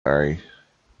Sorry.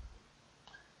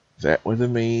 That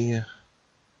wasn't me.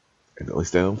 At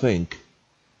least I don't think.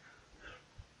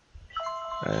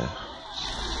 Uh,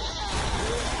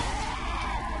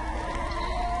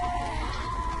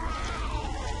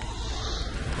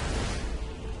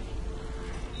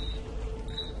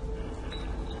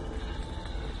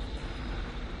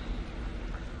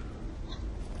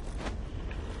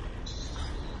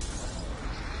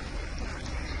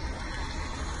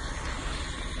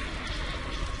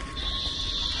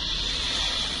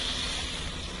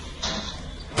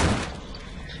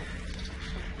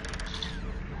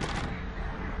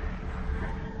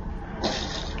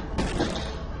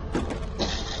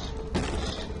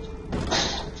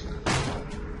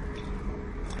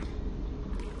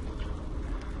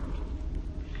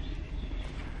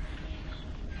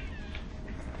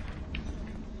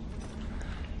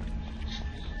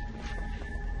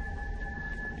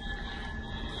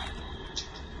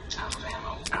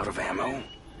 Out of ammo?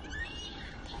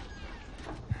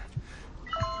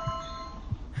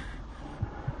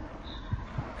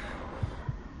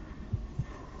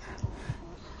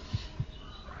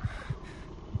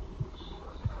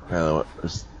 I don't know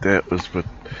what that was, but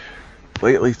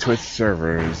lately Twitch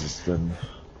servers has been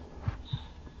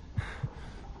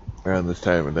around this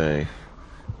time of day.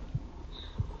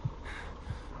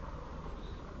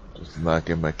 Just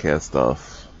knocking my cast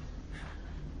off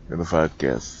in the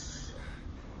podcast.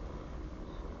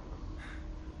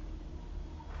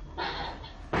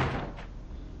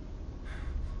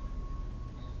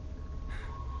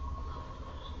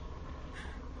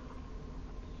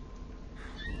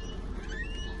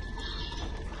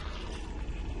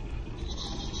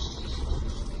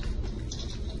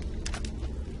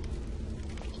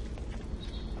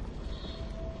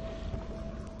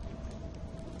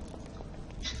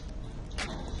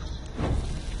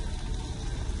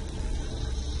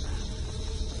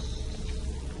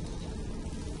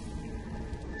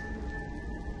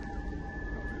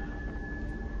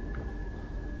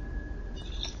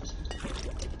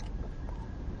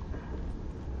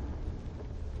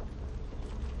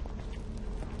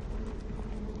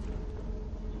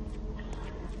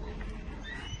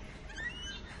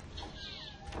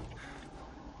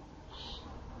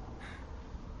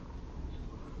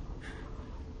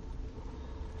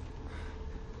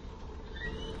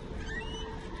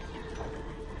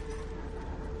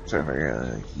 Sorry if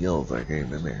I got heals that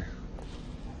came in there.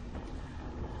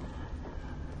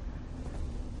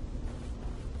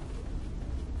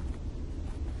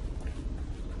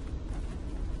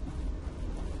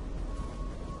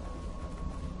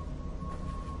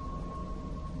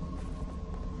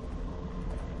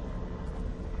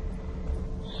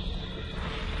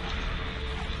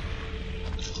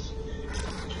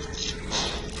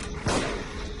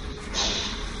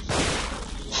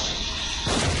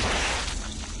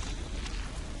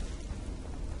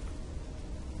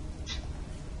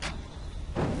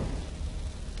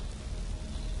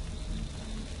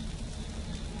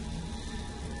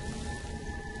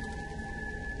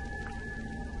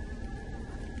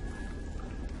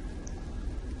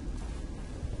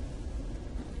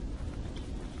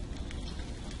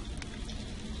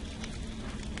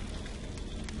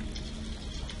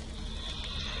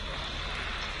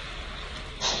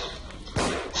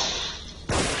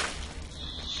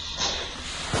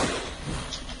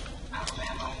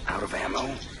 Out of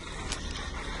ammo?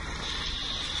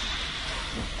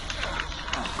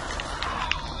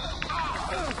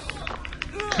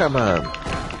 Come on.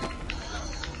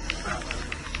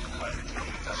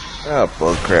 Oh,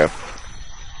 bullcrap.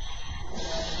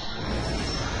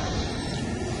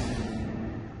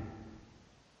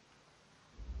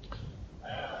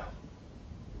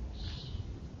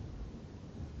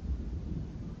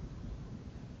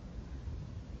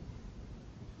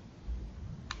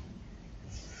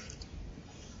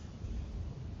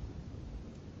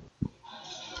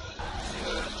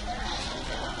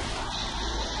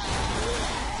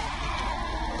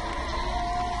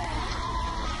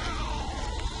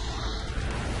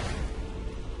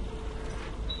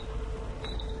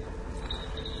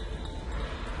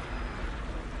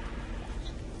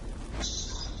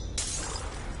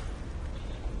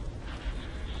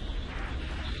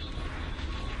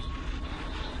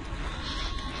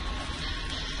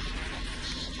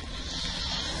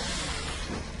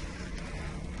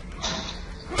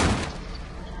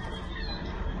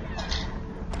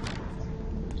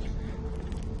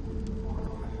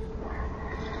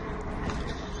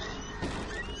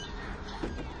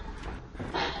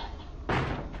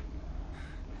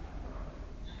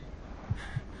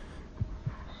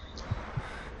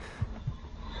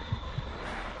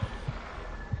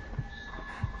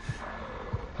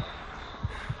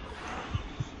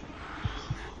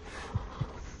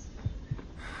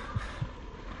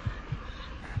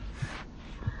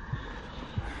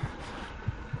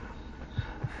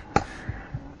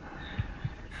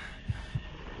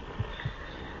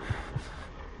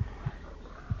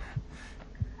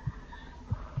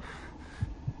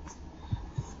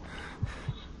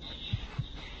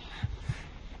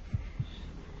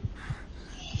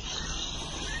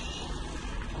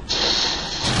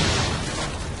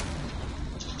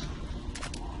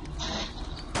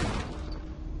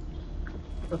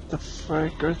 What the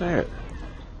fuck are that?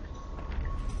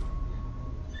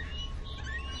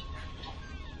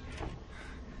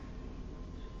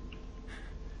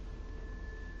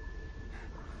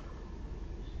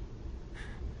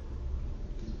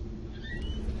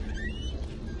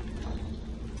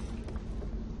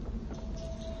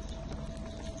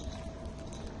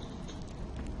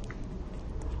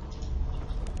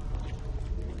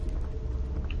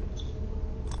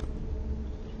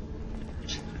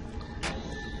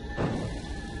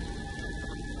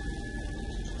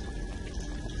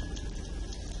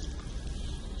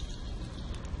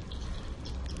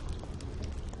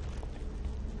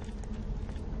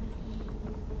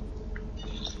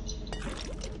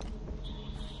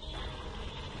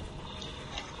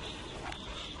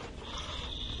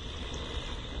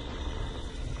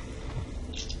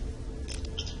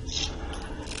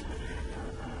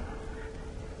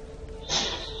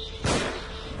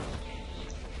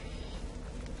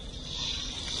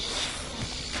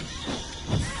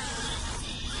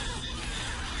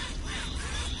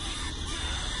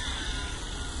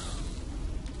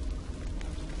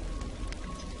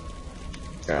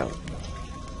 Got it.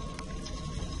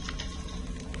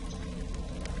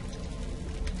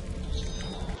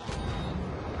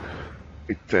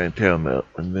 It's downtown now,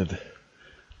 and then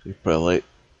they put a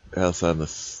lighthouse on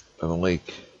the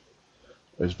lake.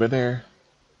 There's been there.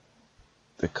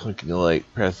 The clinking light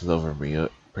passes over me,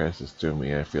 passes through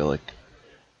me. I feel like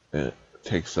it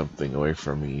takes something away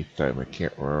from me each time. I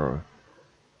can't remember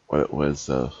what it was.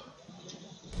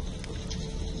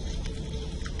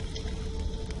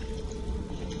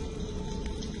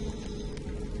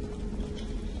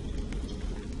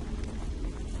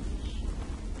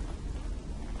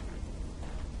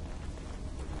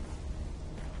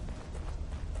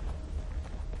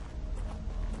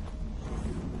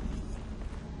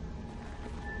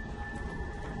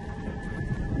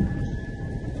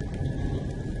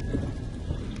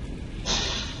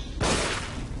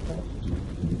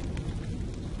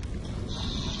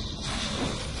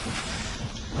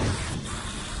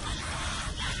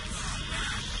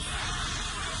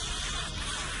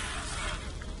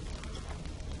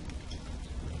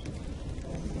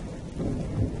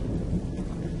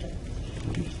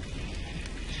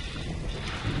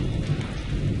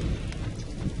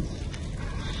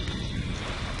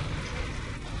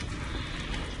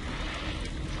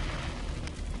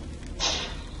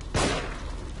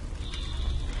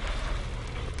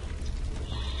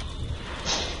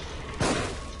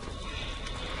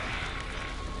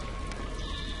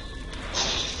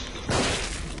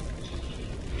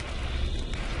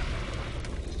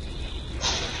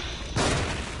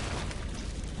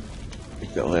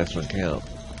 Make that last one count.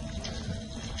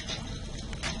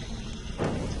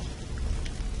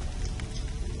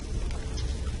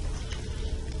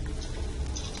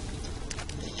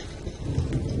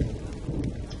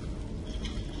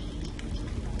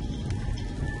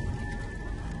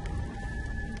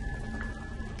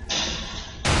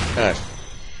 Alright.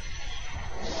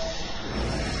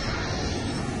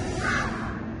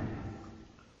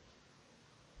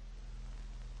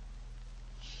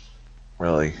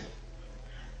 Really?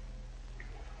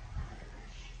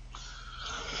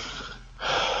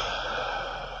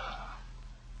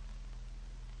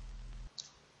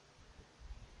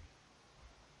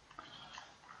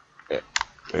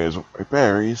 There's my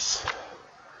berries.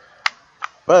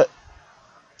 But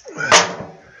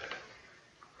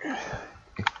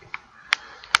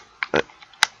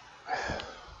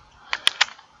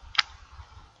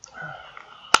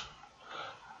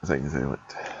things I went.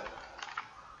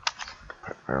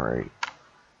 Alright.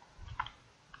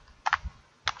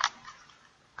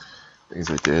 Things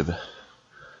I did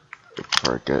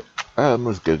before I get.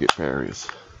 Let's go get berries.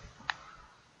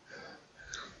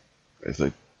 As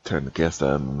I turn the gas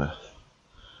on and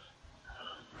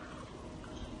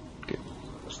get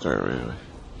started anyway.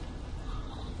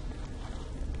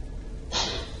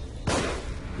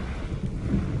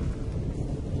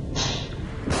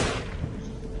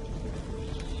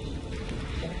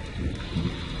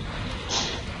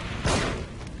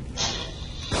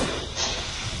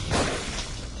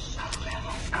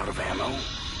 Out of ammo?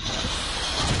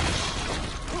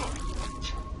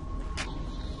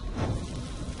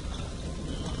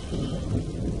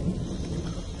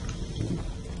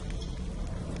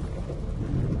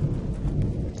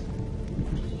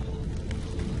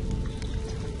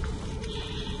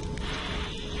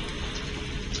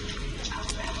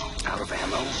 Out of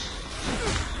ammo?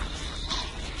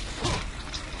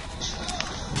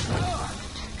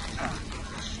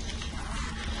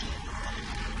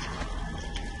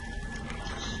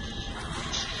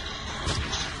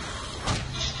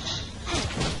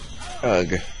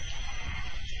 Ugh.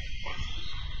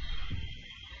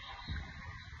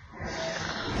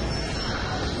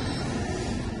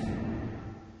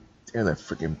 And that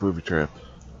freaking booby trap.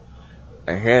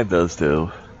 I had those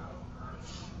two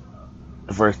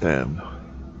the first time.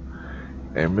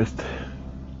 And missed.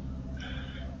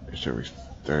 It should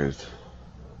restarted.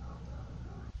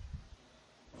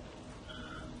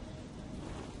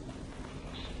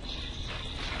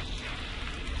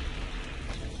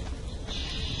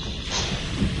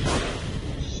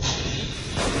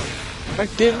 I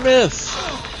didn't miss!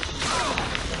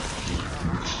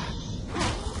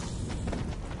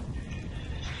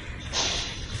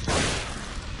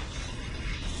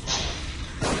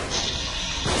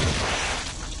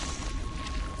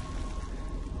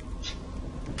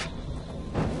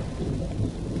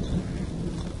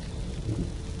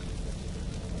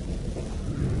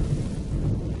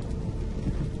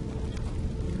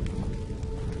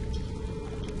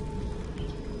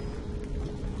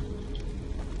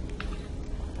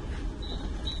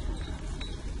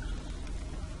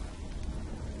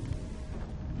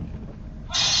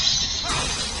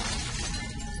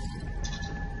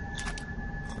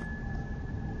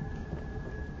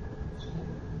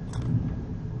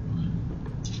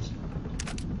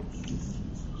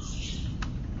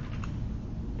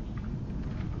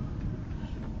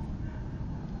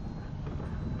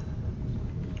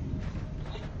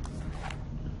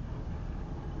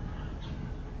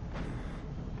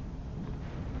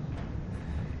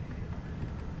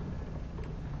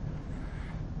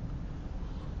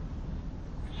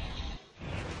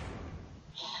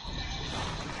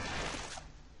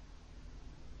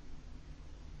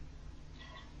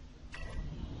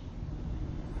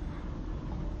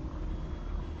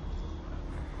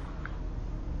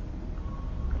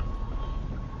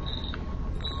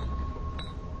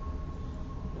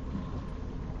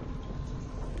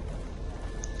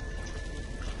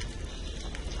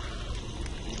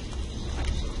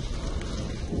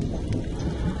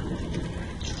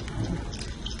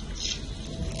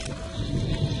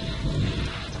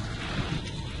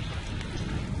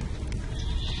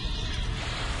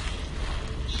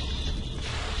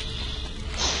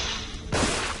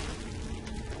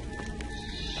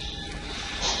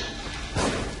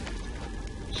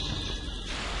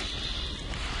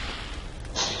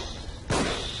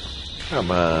 Come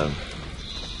on.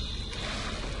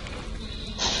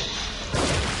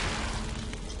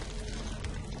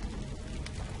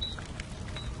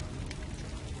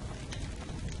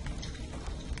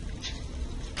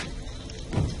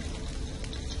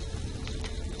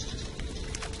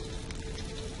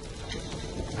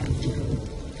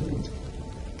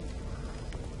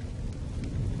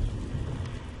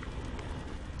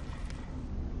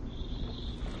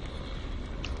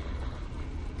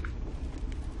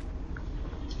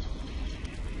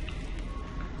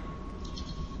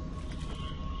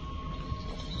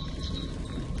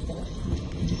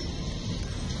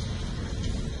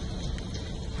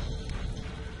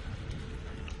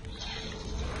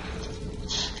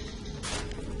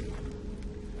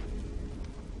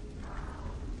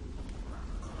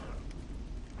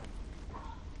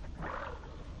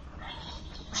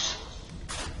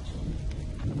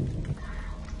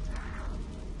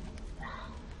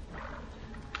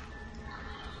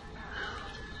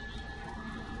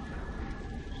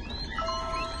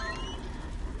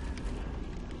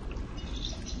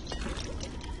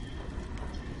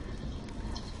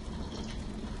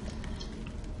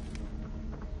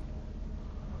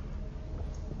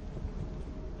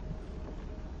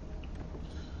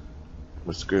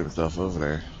 I'm screwing myself over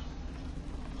there.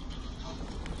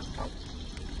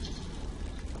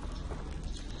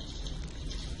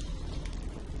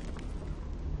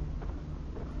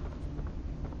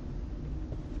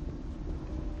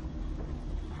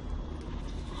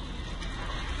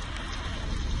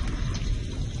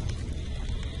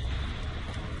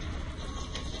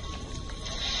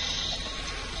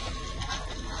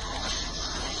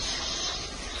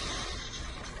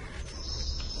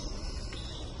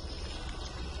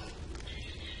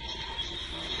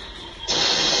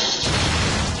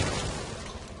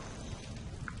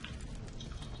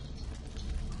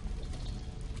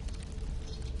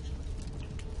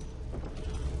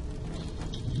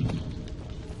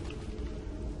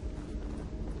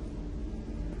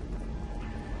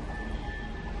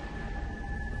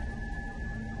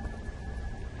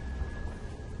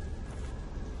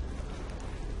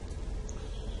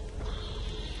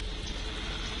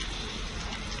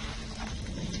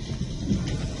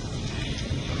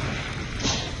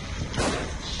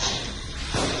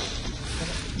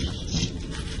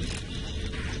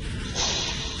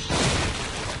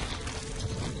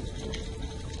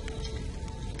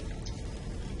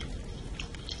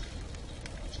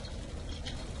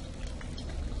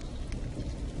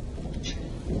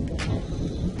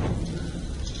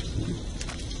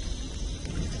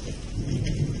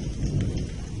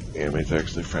 It's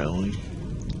actually friendly.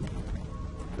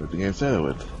 Everything I said it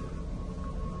would.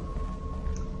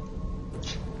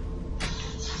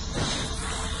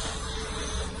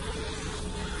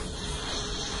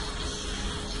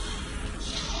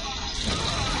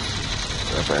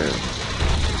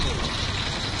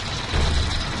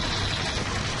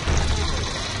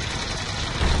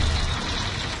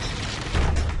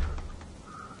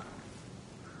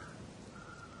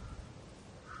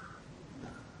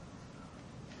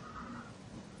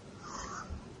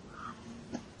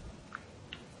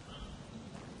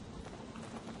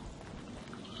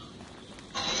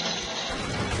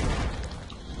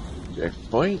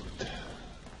 Checkpoint.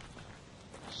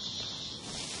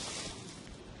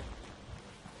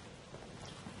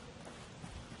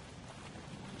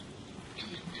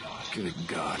 Good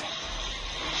God.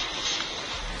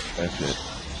 That's it.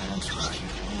 That's right.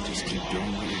 Just keep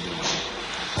doing what you're doing.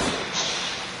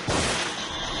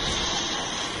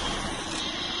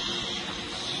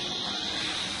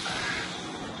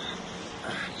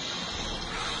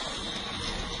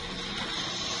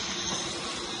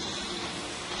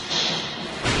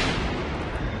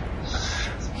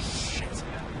 Shit.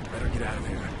 Better get out of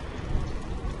here.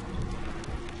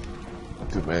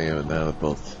 Too many of them now,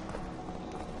 both.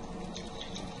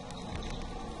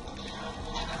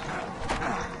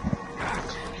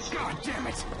 God damn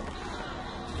it.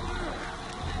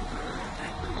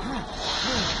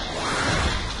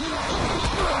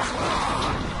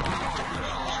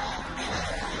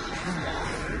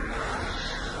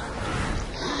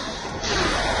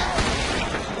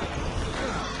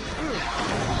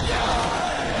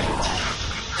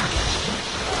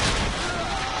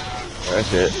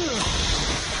 That's it.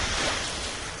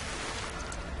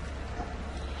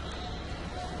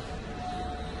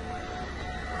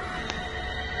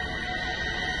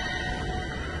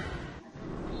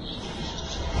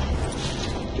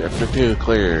 Chapter 2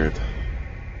 cleared.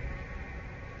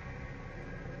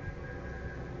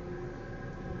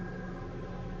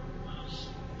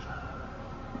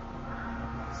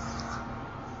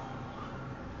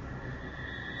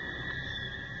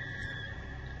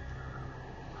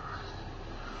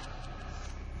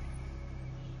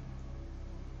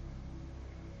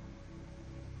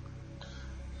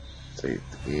 Save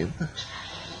the game.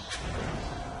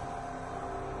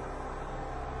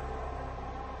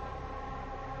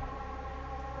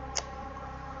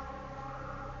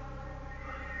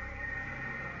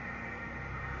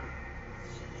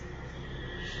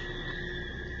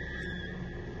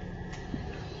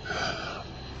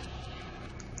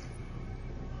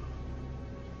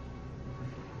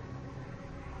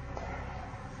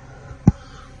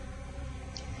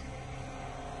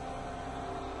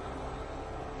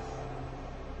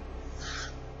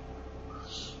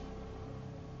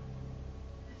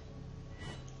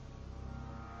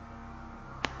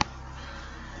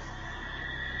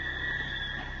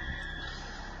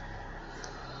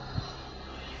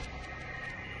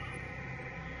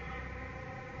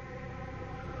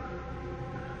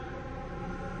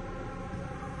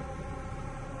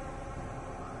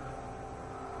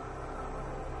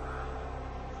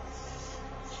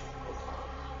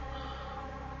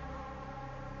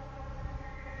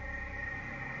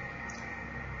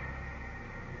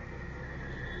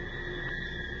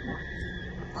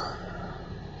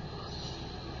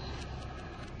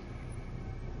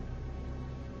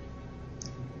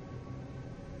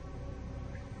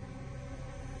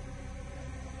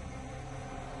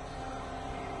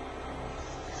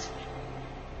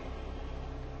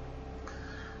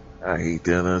 I hate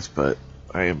doing this, but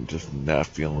I am just not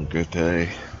feeling good today.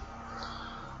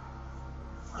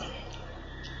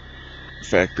 In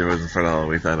fact, there wasn't for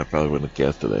Halloween, I probably wouldn't have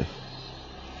cast today.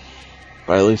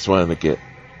 But I at least wanted to get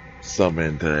some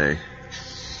in today.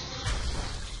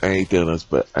 I hate doing this,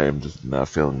 but I am just not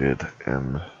feeling good,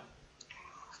 and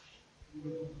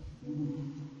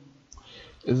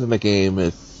isn't the game,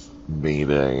 it's me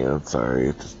today, I'm sorry.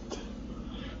 It's just,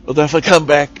 we'll definitely come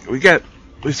back. We got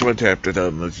at least one chapter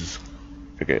done, let's just,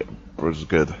 okay, which is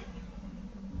good.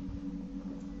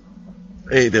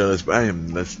 I hate doing this, but I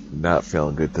am just not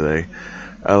feeling good today.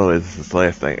 I don't know, this is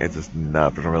last night, I just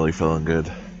not been really feeling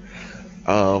good.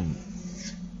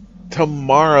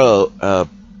 Tomorrow,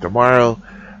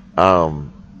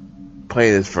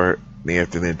 playing this for the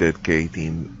afternoon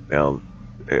dedicating,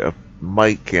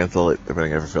 might cancel it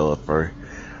depending if I feel up for,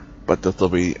 but this will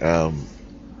be, the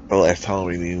last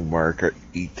Halloween marker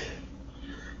eat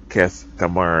cast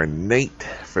tomorrow night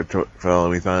for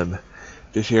Halloween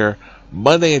this year.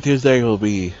 Monday and Tuesday will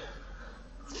be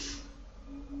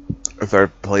a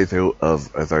third playthrough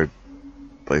of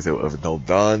Until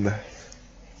Dawn.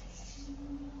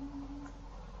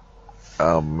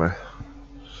 Um,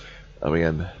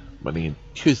 again, Monday and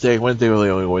Tuesday. Wednesday, really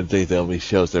only Wednesdays. That'll be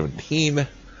show 17.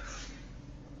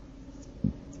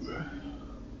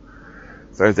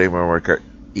 Thursday, more workout.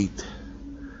 Eat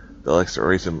the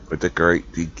exploration with the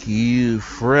great DQ.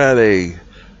 Friday,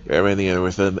 Batman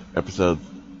within episode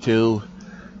 2.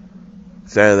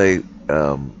 Saturday,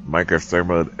 Minecraft Story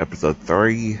Mode episode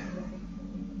 3.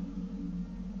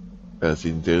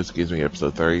 Season 2, excuse me,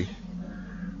 episode 3.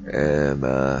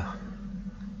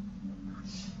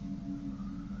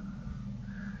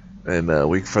 And a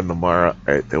week from tomorrow,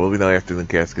 there will be no afternoon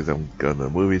cast because I'm going to the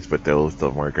movies, but there will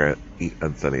still Minecraft Eat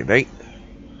on Sunday night.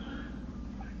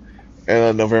 And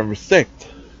on November 6th,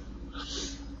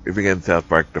 we begin South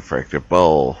Park The Fractured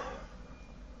Bowl.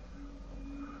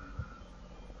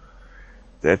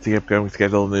 That's the upcoming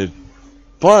schedule news.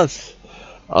 Plus,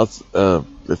 also,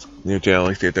 this new channel,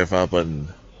 hit that follow button.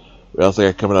 We also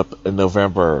got coming up in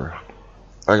November,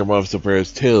 Dragon Ball Super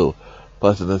Heroes 2.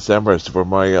 Plus in December, Super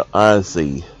Mario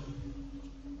Odyssey.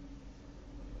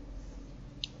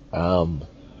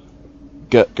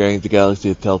 Guardians of the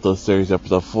Galaxy Telltale Series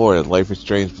Episode 4, and Life is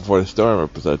Strange Before the Storm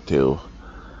Episode 2.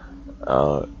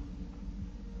 Star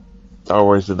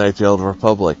Wars The Knights of the Old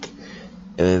Republic.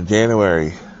 And in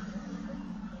January,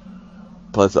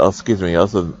 also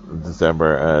in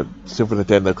December, Super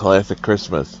Nintendo Classic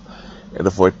Christmas and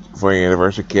the 40th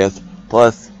anniversary cast.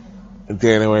 Plus, in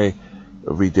January,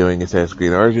 we'll be doing Assassin's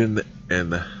Creed Origin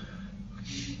and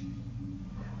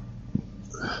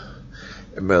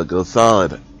Metal Gear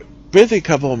Solid. Busy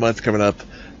couple of months coming up.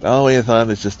 The only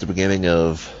A-Thon is just the beginning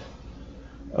of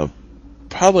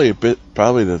probably the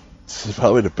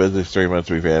busiest 3 months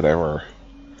we've had ever.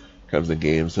 Comes in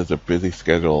games. It's a busy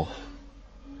schedule.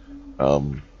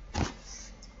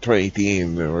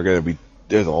 2018, we're gonna be.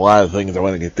 There's a lot of things I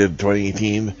want to get done in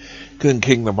 2018. Including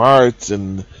Kingdom Hearts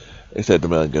and I said the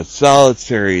Metal Gear Solid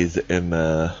series and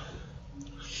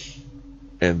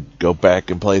go back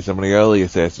and play some of the early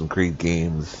Assassin's Creed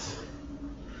games.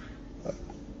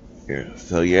 Yeah,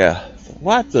 so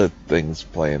lots of things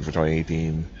planned for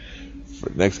 2018. For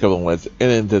the next couple of months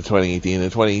and into 2018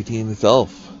 and 2018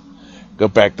 itself. Go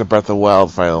back to Breath of the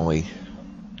Wild finally.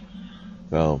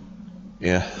 So,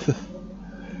 yeah.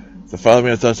 So follow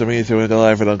me on social media, so Uncle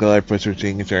Live and Uncle Live, push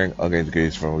routine and sharing all kinds of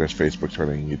goodies from Facebook,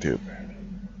 Twitter, and YouTube.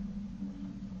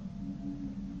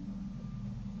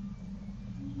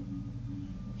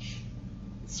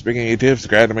 Speaking of YouTube,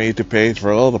 subscribe to my YouTube page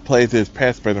for all the playthroughs,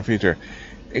 past, present, and future,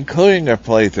 including our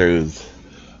playthroughs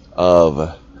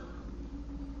of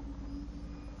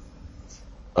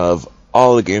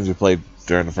all the games we played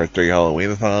during the first 3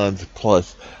 Halloween-a-thons,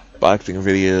 plus boxing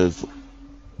videos,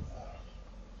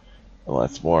 and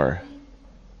lots more.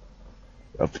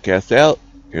 Up to cast out.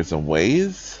 Here's some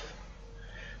ways.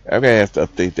 I'm gonna have to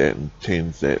update that and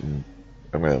change that, and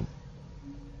I'm gonna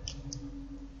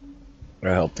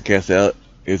help to cast out.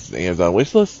 Here's the Amazon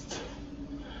wishlist.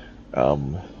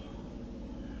 I'm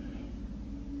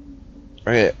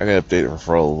gonna update the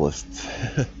referral list.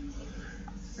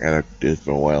 I gotta do this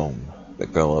for a while. They're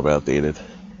a little bit outdated.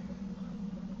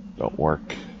 Don't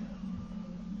work.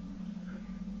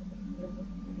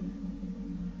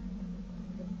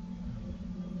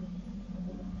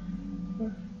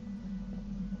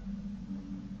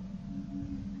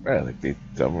 I think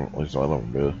at least one of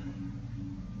them do.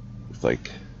 It's like.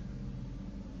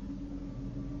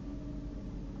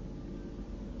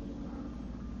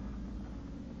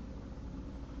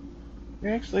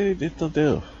 Actually, they still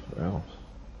do. Well.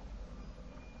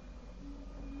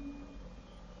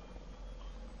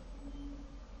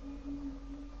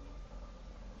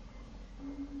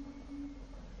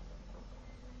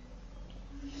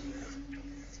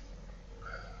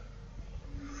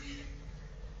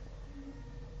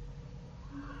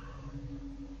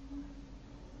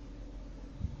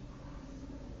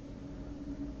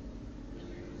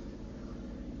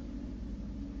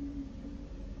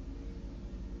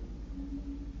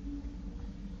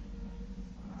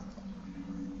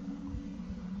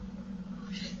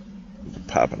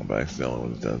 Popping them by accident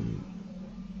when it's done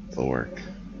the work.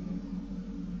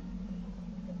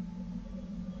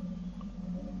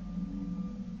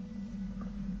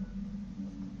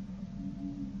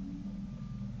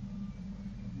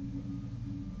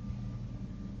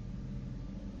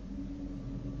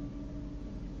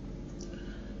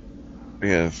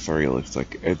 Yeah, 3 looks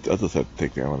like it. I'll just have to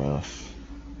take that one off.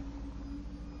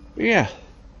 But yeah,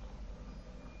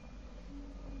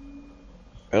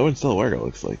 that would still work. It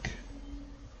looks like.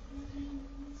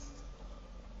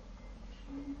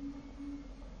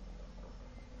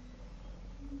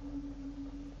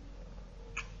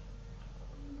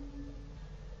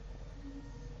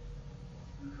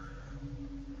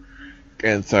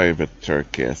 And sorry about the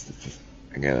short cast. It's just,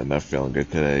 again, I'm not feeling good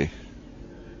today.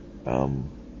 Um,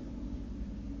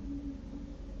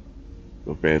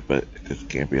 feel bad, but it just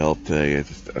can't be helped today.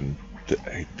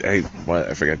 I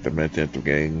forgot to mention at the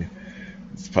beginning.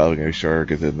 It's probably gonna be shorter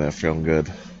because I'm not feeling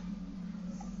good.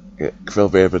 I feel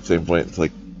bad, but at the same point, it's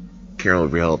like Carol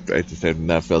would be helped. I just have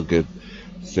not felt good.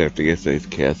 Just after yesterday's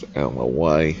cast, I don't know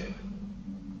why.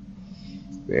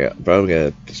 Yeah, but I'm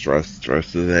gonna just rest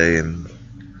today and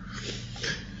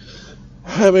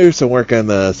maybe some work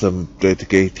on some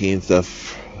basic A-Thon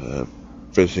stuff.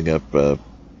 Finishing up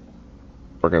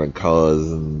working on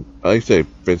colors, and I like to say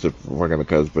finish up working on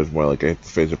colors, but it's more like I have to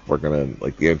finish up working on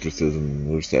like the entrances and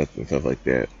movesets and stuff like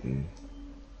that. And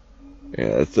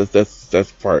yeah,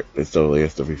 that's part that still really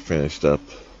has to be finished up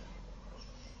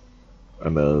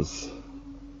on those.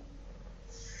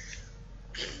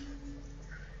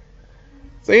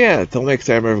 So yeah, until next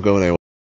time, ever going.